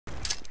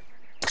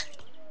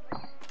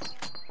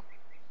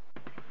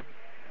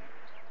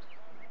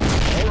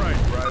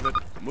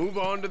Move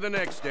on to the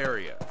next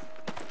area.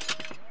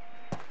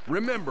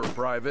 Remember,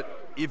 Private,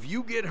 if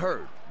you get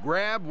hurt,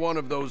 grab one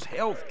of those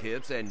health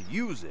kits and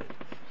use it.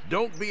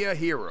 Don't be a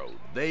hero.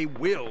 They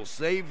will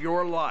save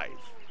your life.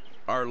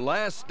 Our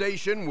last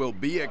station will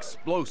be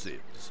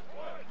explosives.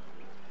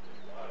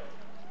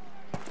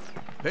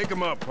 Pick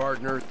 'em up,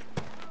 partner.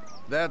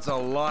 That's a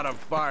lot of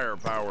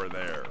firepower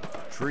there.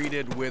 Treat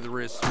it with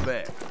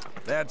respect.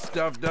 That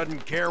stuff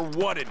doesn't care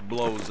what it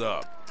blows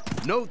up.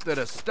 Note that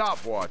a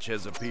stopwatch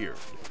has appeared.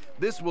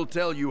 This will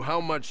tell you how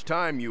much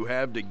time you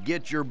have to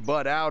get your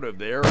butt out of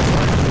there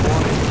unless you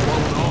want it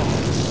blown off.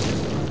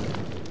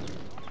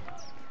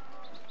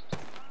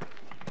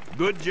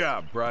 Good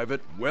job,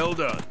 Private. Well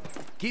done.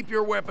 Keep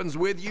your weapons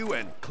with you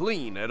and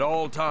clean at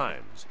all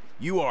times.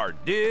 You are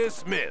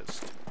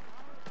dismissed.